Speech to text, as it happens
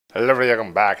Hello everybody,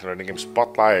 welcome back to the Game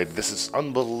Spotlight. This is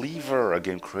Unbeliever, a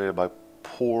game created by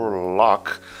Poor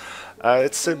Luck.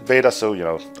 It's in beta, so,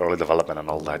 early development and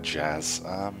all that jazz.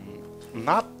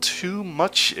 Not too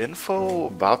much info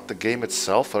about the game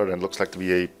itself, other than it looks like to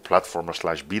be a platformer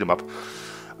slash beat 'em up.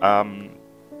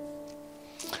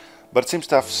 But it seems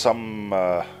to have some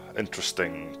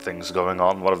interesting things going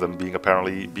on. One of them being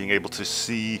apparently being able to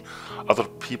see other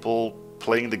people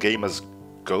playing the game as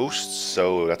ghosts,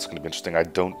 so that's going to be interesting. I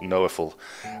don't know if we'll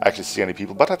actually see any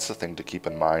people, but that's the thing to keep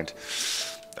in mind.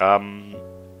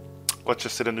 Let's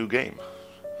just hit a new game.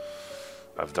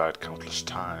 I've died countless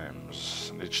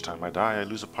times, and each time I die I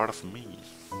lose a part of me.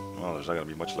 Well, there's not going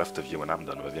to be much left of you when I'm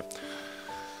done with you.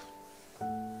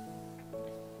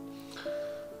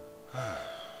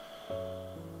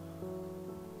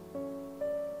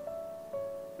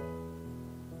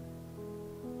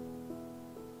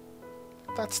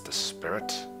 That's the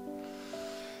spirit.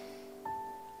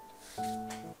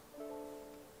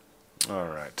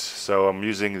 Alright, so I'm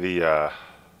using the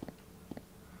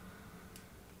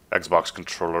Xbox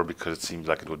controller because it seems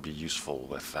like it would be useful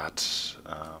with that.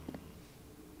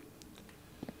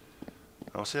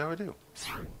 I'll see how I do.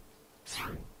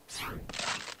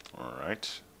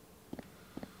 Alright.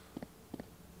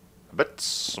 A bit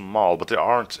small, but there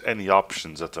aren't any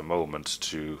options at the moment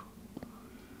to...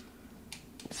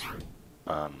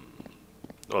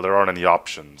 well, there aren't any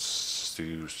options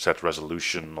to set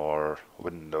resolution or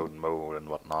window mode and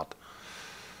whatnot.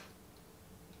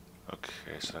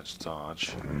 Okay, so that's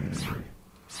dodge.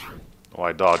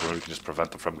 Why dodge when we can just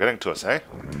prevent them from getting to us, eh?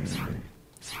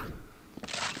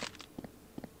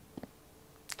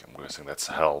 I'm guessing that's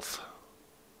health.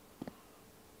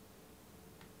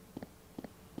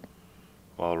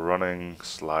 While running,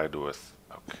 slide with...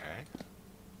 okay.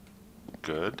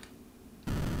 Good.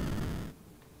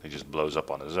 He just blows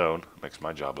up on his own. Makes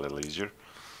my job a little easier.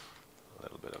 A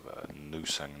little bit of a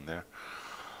noose hanging there.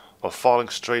 While falling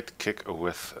straight, kick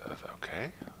with...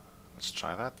 okay. Let's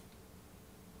try that.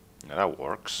 Yeah, that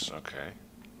works. Okay.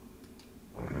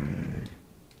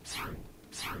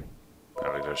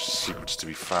 Apparently there's secrets to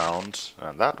be found.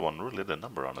 And that one really did a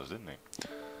number on us, didn't he?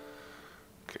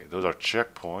 Okay, those are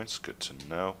checkpoints. Good to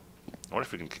know. I wonder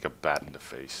if we can kick a bat in the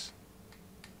face.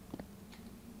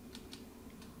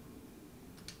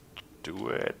 Do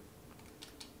it.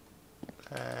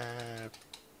 Well,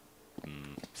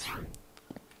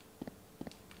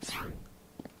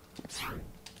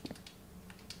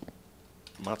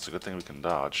 that's a good thing we can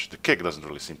dodge. The kick doesn't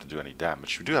really seem to do any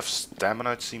damage. We do have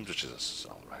stamina, it seems, which is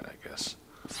alright, I guess.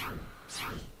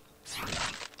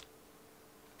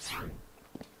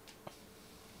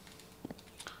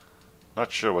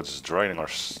 Not sure what's draining our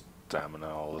stamina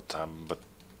all the time, but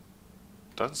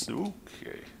that's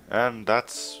okay. And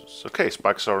that's okay.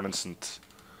 Spikes are an instant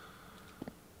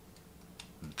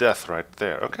death right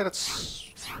there. Okay, that's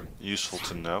useful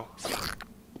to know.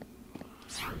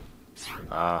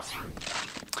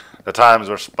 The times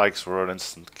where spikes were an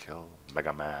instant kill,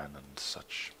 Mega Man and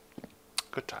such.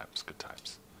 Good times, good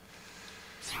times.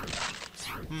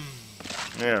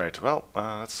 Alright, well,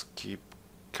 let's keep...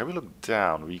 can we look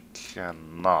down? We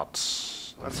cannot.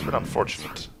 That's a bit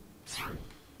unfortunate.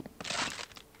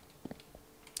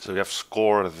 So we have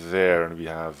score there, and we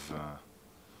have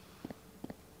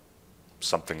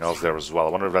something else there as well. I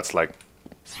wonder if that's like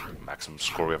maximum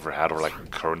score we ever had, or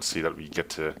like currency that we get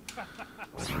to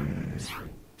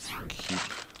keep.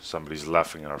 Somebody's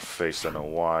laughing in our face, I don't know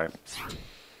why.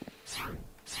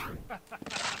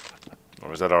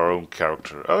 Or is that our own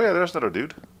character? Oh yeah, there's another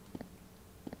dude.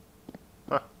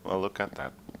 Huh, well, look at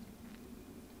that.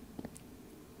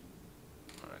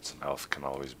 Alright, some health can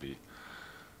always be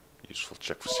useful.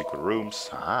 Check for secret rooms.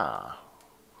 Ah.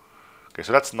 Okay,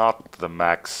 so that's not the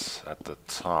max at the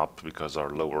top because our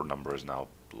lower number is now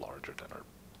larger than our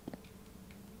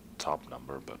top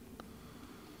number, but...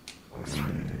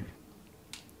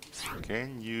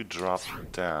 can you drop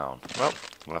down? Well,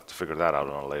 we'll have to figure that out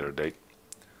on a later date.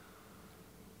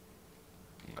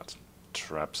 Got some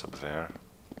traps up there.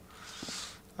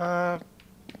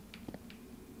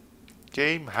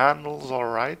 Game handles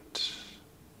alright,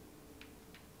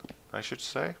 I should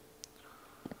say.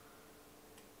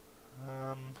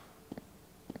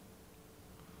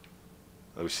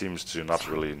 Though he seems to not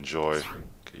really enjoy...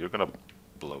 okay, you're gonna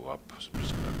blow up, so I'm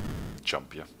just gonna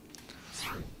jump you.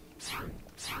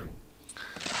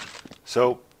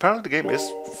 So, apparently the game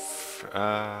is...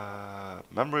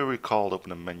 memory recalled,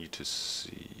 open a menu to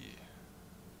see...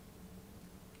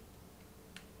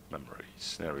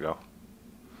 memories, there we go.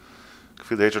 I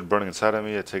feel the hatred burning inside of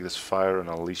me. I take this fire and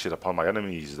unleash it upon my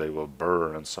enemies. They will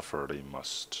burn and suffer, they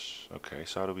must. Okay,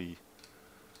 so how do we...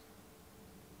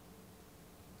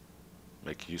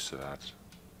 make use of that.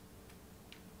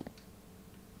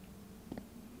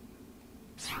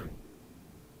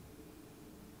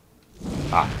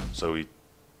 Ah, so we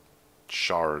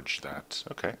charge that.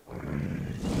 Okay.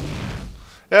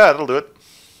 Yeah, that'll do it.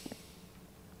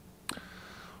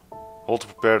 Hold to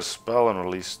prepare the spell and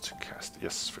release to cast.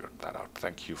 Yes, figured that out.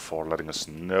 Thank you for letting us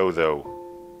know, though.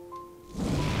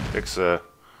 Takes a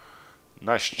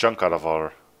nice chunk out of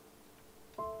our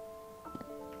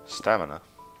stamina.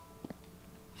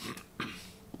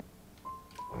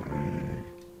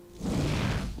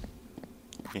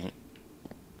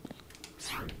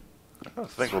 I don't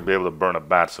think we'll be able to burn a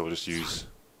bat, so we'll just use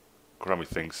crummy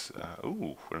things.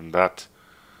 Ooh, and that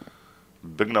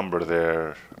big number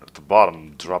there at the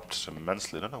bottom dropped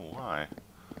immensely. I don't know why.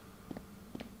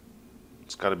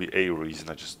 It's got to be a reason.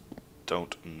 I just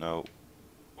don't know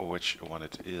which one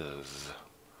it is.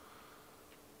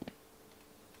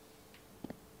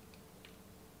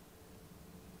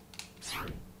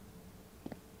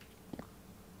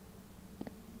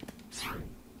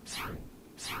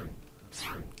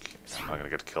 I'm not gonna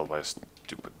get killed by a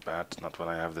stupid bat, not when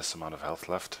I have this amount of health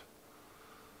left.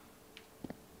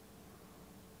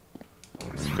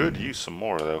 Could use some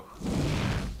more though.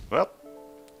 Well,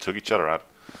 took each other out.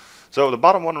 So the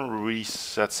bottom one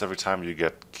resets every time you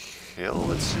get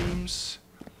killed, it seems.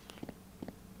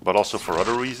 But also for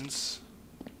other reasons.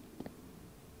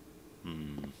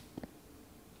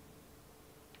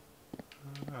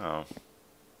 Oh.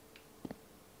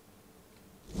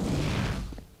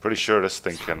 Pretty sure this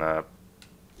thing can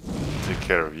take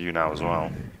care of you now as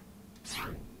well.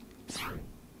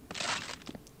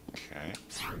 Okay.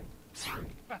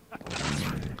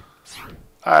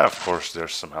 And of course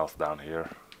there's some health down here.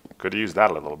 Could have used that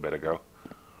a little bit ago.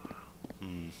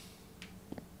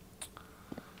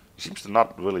 Seems to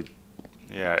not really...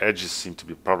 Yeah, edges seem to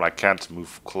be a problem. I can't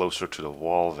move closer to the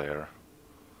wall there.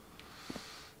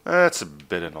 That's a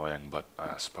bit annoying, but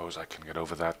I suppose I can get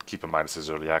over that. Keep in mind this is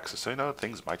early access, so you know,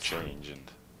 things might change. And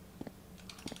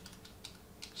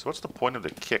so what's the point of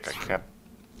the kick? I can't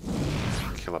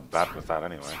kill a bat with that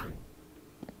anyway.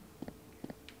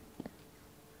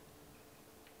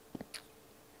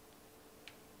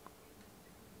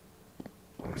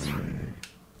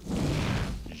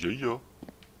 Yeah.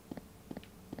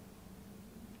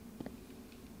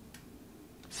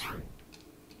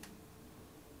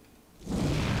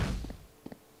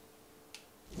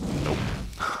 Nope.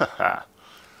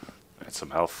 That's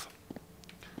some health.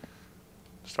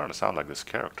 Starting to sound like this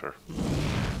character.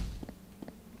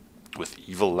 With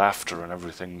evil laughter and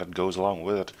everything that goes along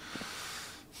with it.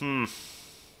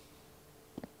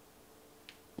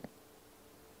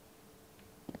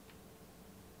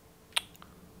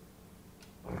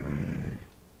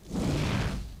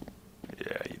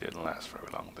 Yeah, he didn't last very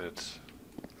long, did it?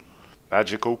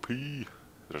 Magic OP.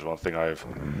 There's one thing I've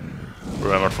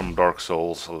remembered from Dark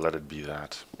Souls, let it be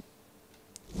that.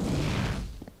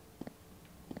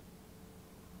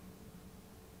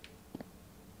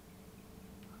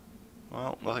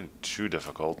 Well, nothing too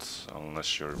difficult,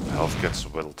 unless your health gets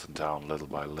whittled down little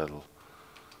by little.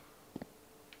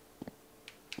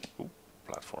 Ooh,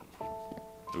 platform.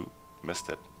 Ooh, missed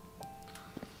it.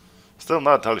 Still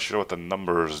not entirely sure what the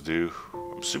numbers do.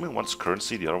 I'm assuming one's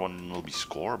currency, the other one will be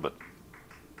score, but...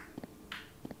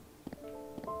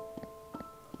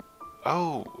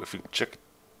 Oh, if you check...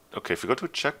 Okay, if you go to a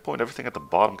checkpoint, everything at the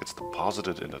bottom gets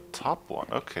deposited in the top one.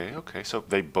 Okay, so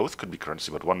they both could be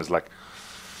currency, but one is like...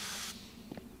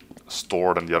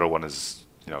 stored and the other one is,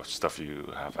 you know, stuff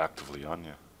you have actively on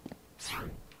you.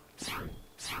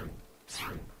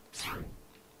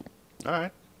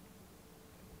 Alright.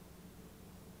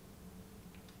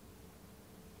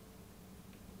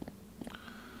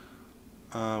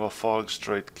 Well, falling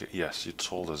straight... Yes, you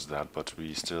told us that, but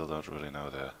we still don't really know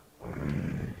the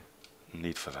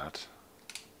need for that.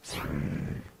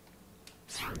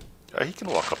 He can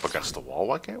walk up against the wall,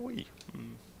 why can't we?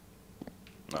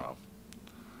 No.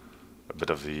 A bit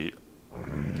of the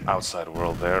outside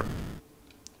world there.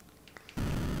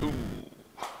 Ooh.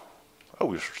 Oh,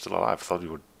 we're still alive. I thought we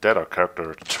were dead. Our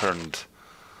character turned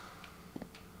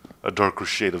a darker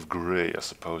shade of grey, I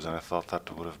suppose, and I thought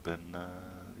that would have been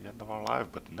the end of our life,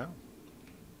 but no.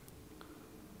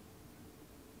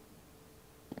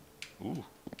 Ooh,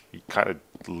 he kind of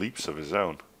leaps of his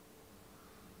own.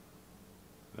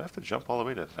 Do I have to jump all the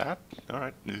way to that?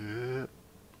 Alright.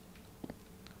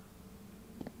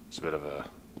 It's a bit of a...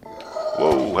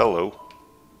 Whoa, hello.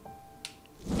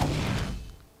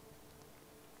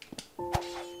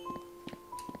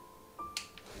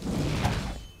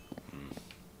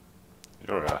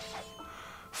 You're a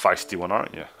feisty one,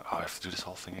 aren't you? Oh, I have to do this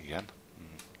whole thing again.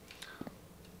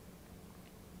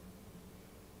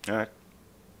 Alright.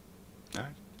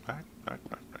 Alright, alright, alright,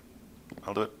 alright.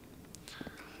 I'll do it.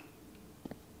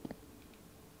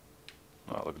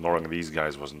 Well, ignoring these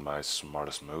guys wasn't my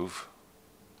smartest move.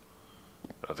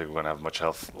 I don't think we're gonna have much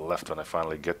health left when I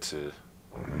finally get to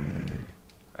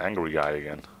Angry Guy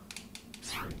again.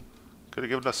 Could have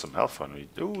given us some health when we...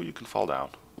 Ooh, you can fall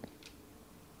down.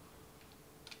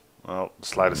 Well, the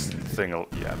slightest thing will,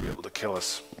 yeah, be able to kill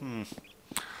us.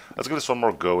 Let's give this one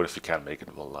more go, and if you can't make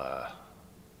it, we'll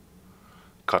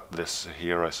cut this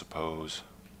here, I suppose.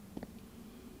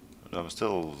 I'm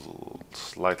still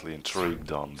slightly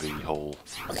intrigued on the whole...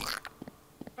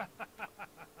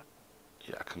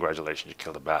 Yeah, congratulations, you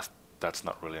killed a bat. That's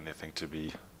not really anything to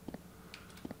be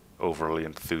overly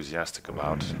enthusiastic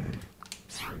about.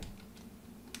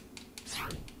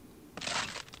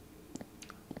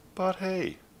 But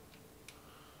hey...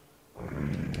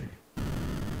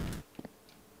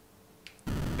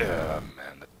 Yeah,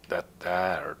 man, that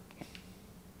hurt.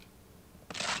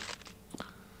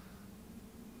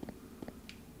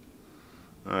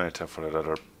 Alright, time for that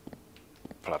other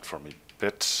platformy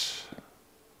bit.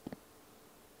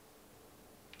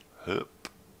 Hup.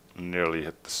 Nearly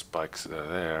hit the spikes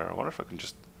there. I wonder if I can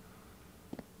just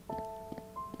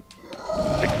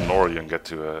ignore you and get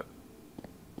to a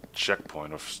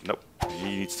checkpoint. Nope, he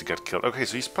needs to get killed. Okay,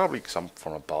 so he's probably some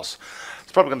form of boss.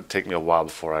 It's probably going to take me a while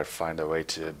before I find a way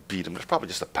to beat him. There's probably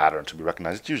just a pattern to be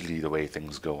recognized. It's usually the way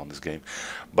things go on this game.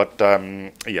 But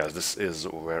yes, this is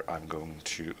where I'm going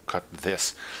to cut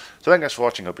this. So thank you guys for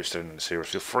watching. Hope you're still in the series.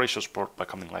 Feel free to show support by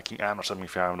commenting, liking, and or something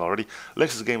if you haven't already.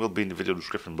 Links to the game will be in the video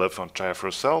description below if you want to try it for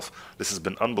yourself. This has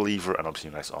been Unbeliever, and I'll see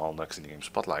you guys all next in the game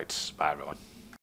Spotlights. Bye everyone.